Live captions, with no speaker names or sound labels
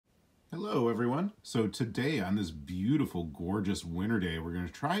Hello everyone. So today on this beautiful, gorgeous winter day, we're going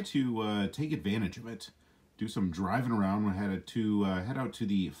to try to take advantage of it. Do some driving around. We had to head out to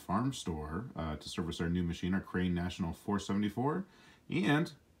the farm store to service our new machine, our Crane National 474,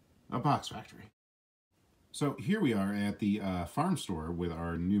 and a box factory. So here we are at the farm store with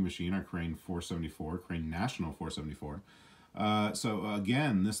our new machine, our Crane 474, Crane National 474. So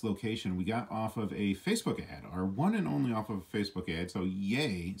again, this location we got off of a Facebook ad, our one and only off of a Facebook ad. So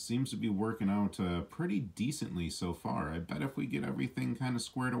yay, seems to be working out pretty decently so far. I bet if we get everything kind of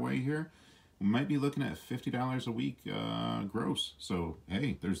squared away here, we might be looking at $50 a week gross. So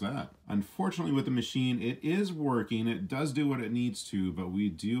hey, there's that. Unfortunately with the machine, it is working. It does do what it needs to, but we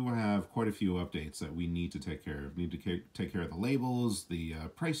do have quite a few updates that we need to take care of. We need to take care of the labels, the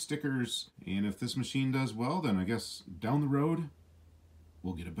price stickers, and if this machine does well, then I guess down the road,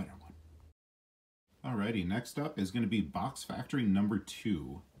 we'll get a better one. Alrighty, next up is going to be Box Factory number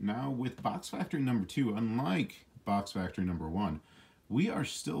 2. Now with Box Factory number 2, unlike Box Factory number 1, we are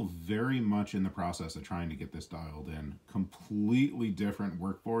still very much in the process of trying to get this dialed in. Completely different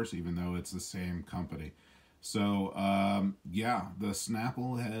workforce, even though it's the same company. So, yeah, the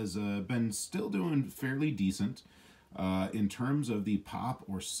Snapple has been still doing fairly decent. In terms of the pop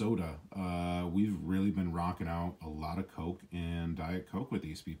or soda, we've really been rocking out a lot of Coke and Diet Coke with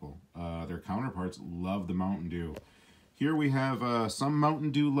these people. Their counterparts love the Mountain Dew. Here we have some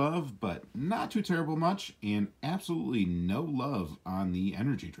Mountain Dew love, but not too terrible much, and absolutely no love on the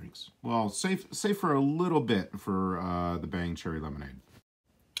energy drinks. Well, save for a little bit for the Bang Cherry Lemonade.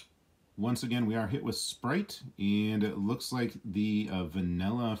 Once again, we are hit with Sprite, and it looks like the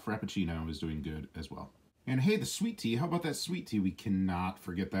Vanilla Frappuccino is doing good as well. And hey, the sweet tea, how about that sweet tea? We cannot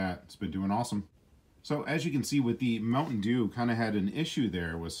forget that. It's been doing awesome. So as you can see with the Mountain Dew, kind of had an issue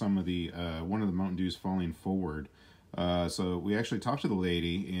there with some of the, one of the Mountain Dews falling forward. So we actually talked to the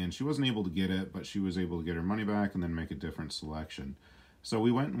lady and she wasn't able to get it, but she was able to get her money back and then make a different selection. So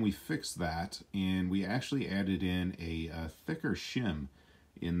we went and we fixed that, and we actually added in a thicker shim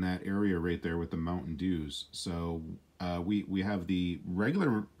in that area right there with the Mountain Dews. So we have the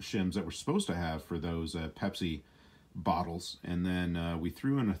regular shims that we're supposed to have for those Pepsi bottles, and then we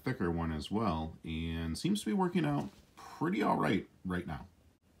threw in a thicker one as well, and seems to be working out pretty all right now.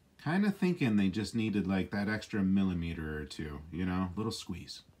 Kind of thinking they just needed like that extra millimeter or two, you know, little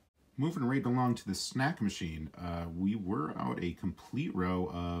squeeze. Moving right along to the snack machine, we were out a complete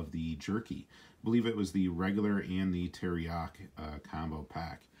row of the jerky. I believe it was the regular and the teriyaki combo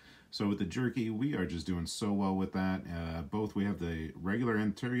pack. So with the jerky, we are just doing so well with that. Both we have the regular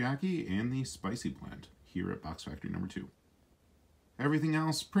and teriyaki and the spicy blend here at Box Factory number 2. Everything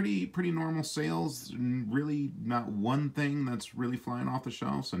else, pretty normal sales, and really not one thing that's really flying off the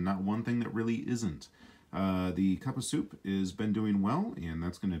shelves and not one thing that really isn't. The cup of soup has been doing well, and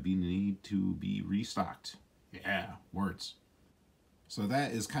that's going to need to be restocked. Yeah, words. So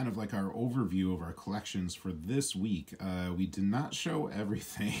that is kind of like our overview of our collections for this week. We did not show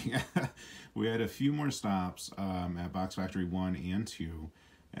everything. We had a few more stops at Box Factory 1 and 2.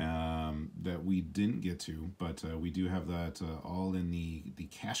 That we didn't get to, but we do have that all in the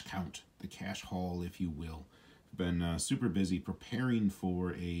cash count, the cash haul, if you will. Been super busy preparing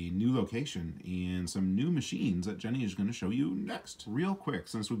for a new location and some new machines that Jenny is going to show you next. Real quick,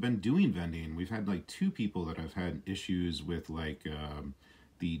 since we've been doing vending, we've had like 2 people that have had issues with like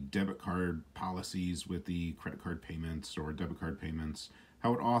the debit card policies with the credit card payments or debit card payments,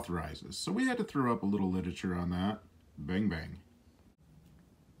 how it authorizes. So we had to throw up a little literature on that. Bang, bang.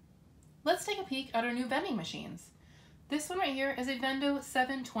 Let's take a peek at our new vending machines. This one right here is a Vendo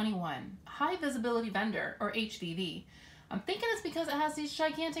 721, High Visibility Vendor, or HVV. I'm thinking it's because it has these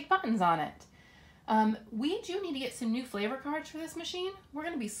gigantic buttons on it. We do need to get some new flavor cards for this machine. We're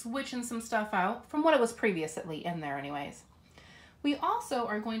going to be switching some stuff out from what it was previously in there anyways. We also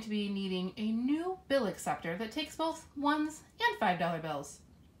are going to be needing a new bill acceptor that takes both $1 and $5 bills.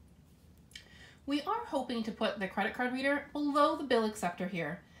 We are hoping to put the credit card reader below the bill acceptor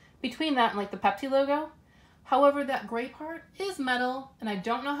here, between that and like the Pepsi logo. However, that gray part is metal and I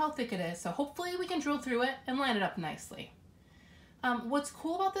don't know how thick it is, so hopefully we can drill through it and line it up nicely. What's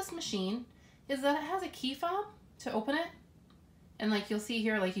cool about this machine is that it has a key fob to open it, and like you'll see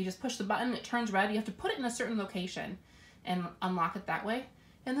here, like you just push the button, it turns red, you have to put it in a certain location and unlock it that way.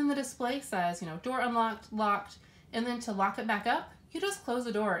 And then the display says, you know, door unlocked, locked, and then to lock it back up, you just close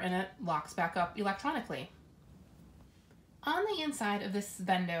the door and it locks back up electronically. On the inside of this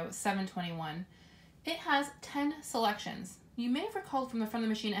Vendo 721, it has 10 selections. You may have recalled from the front of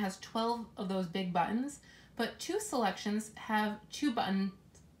the machine it has 12 of those big buttons, but 2 selections have 2 buttons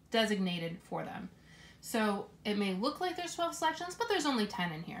designated for them. So it may look like there's 12 selections, but there's only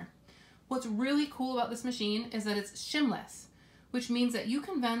 10 in here. What's really cool about this machine is that it's shimless, which means that you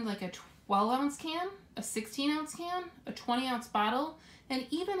can vend like a 12-ounce can, a 16-ounce can, a 20-ounce bottle, and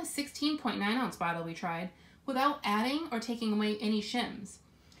even a 16.9-ounce bottle we tried without adding or taking away any shims.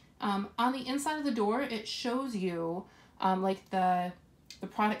 On the inside of the door, it shows you like the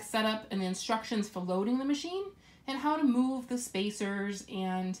product setup and the instructions for loading the machine and how to move the spacers,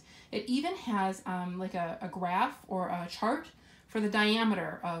 and it even has like a graph or a chart for the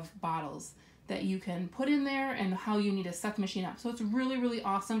diameter of bottles that you can put in there and how you need to set the machine up. So it's really, really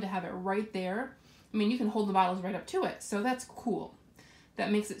awesome to have it right there. I mean, you can hold the bottles right up to it, so that's cool.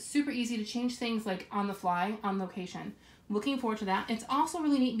 That makes it super easy to change things like on the fly, on location. Looking forward to that. It's also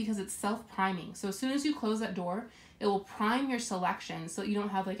really neat because it's self-priming. So as soon as you close that door, it will prime your selection so you don't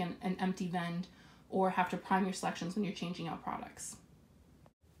have like an empty vend or have to prime your selections when you're changing out products.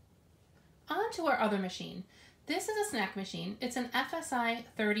 On to our other machine. This is a snack machine. It's an FSI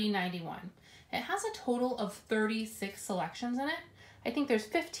 3091. It has a total of 36 selections in it. I think there's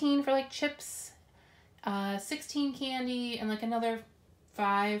 15 for like chips, 16 candy, and like another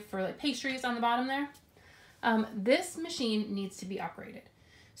 5 for like pastries on the bottom there. This machine needs to be upgraded.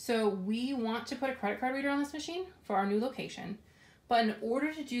 So we want to put a credit card reader on this machine for our new location. But in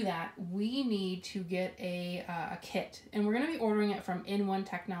order to do that, we need to get a kit, and we're going to be ordering it from In1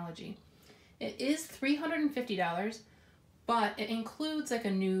 Technology. It is $350, but it includes like a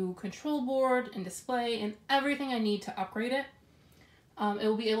new control board and display and everything I need to upgrade it. It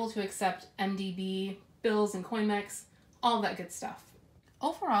will be able to accept MDB, bills and CoinMex, all that good stuff.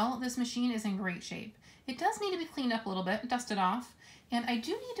 Overall, this machine is in great shape. It does need to be cleaned up a little bit, dusted off, and I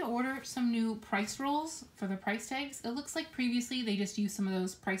do need to order some new price rolls for the price tags. It looks like previously they just used some of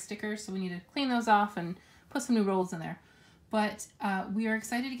those price stickers, so we need to clean those off and put some new rolls in there. But we are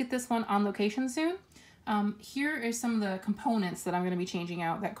excited to get this one on location soon. Here is some of the components that I'm going to be changing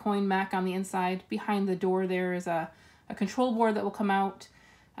out. That CoinMex on the inside. Behind the door there is a control board that will come out.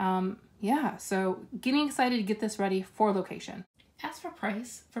 Yeah, so getting excited to get this ready for location. As for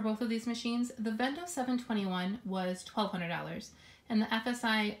price for both of these machines, the Vendo 721 was $1,200 and the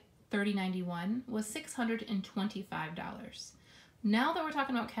FSI 3091 was $625. Now that we're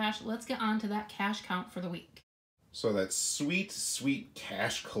talking about cash, let's get on to that cash count for the week. So that sweet, sweet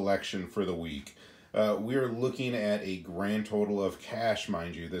cash collection for the week. We are looking at a grand total of cash,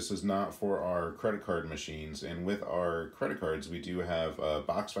 mind you. This is not for our credit card machines. And with our credit cards, we do have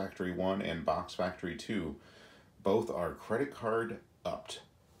Box Factory 1 and Box Factory 2. Both are credit card upped.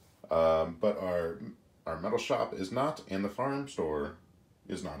 But our metal shop is not, and the farm store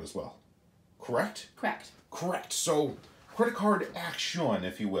is not as well. Correct? Correct. Correct. So credit card action,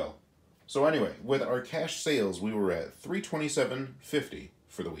 if you will. So anyway, with our cash sales, we were at $327.50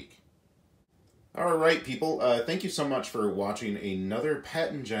 for the week. All right, people. Thank you so much for watching another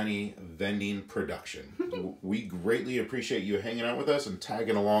Pat and Jenny vending production. We greatly appreciate you hanging out with us and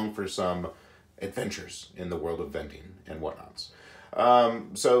tagging along for some adventures in the world of vending and whatnots.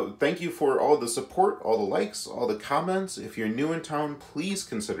 So thank you for all the support, all the likes, all the comments. If you're new in town, please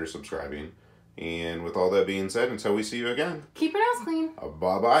consider subscribing. And with all that being said, until we see you again, Keep your nails clean.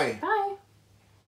 Bye-bye. Bye.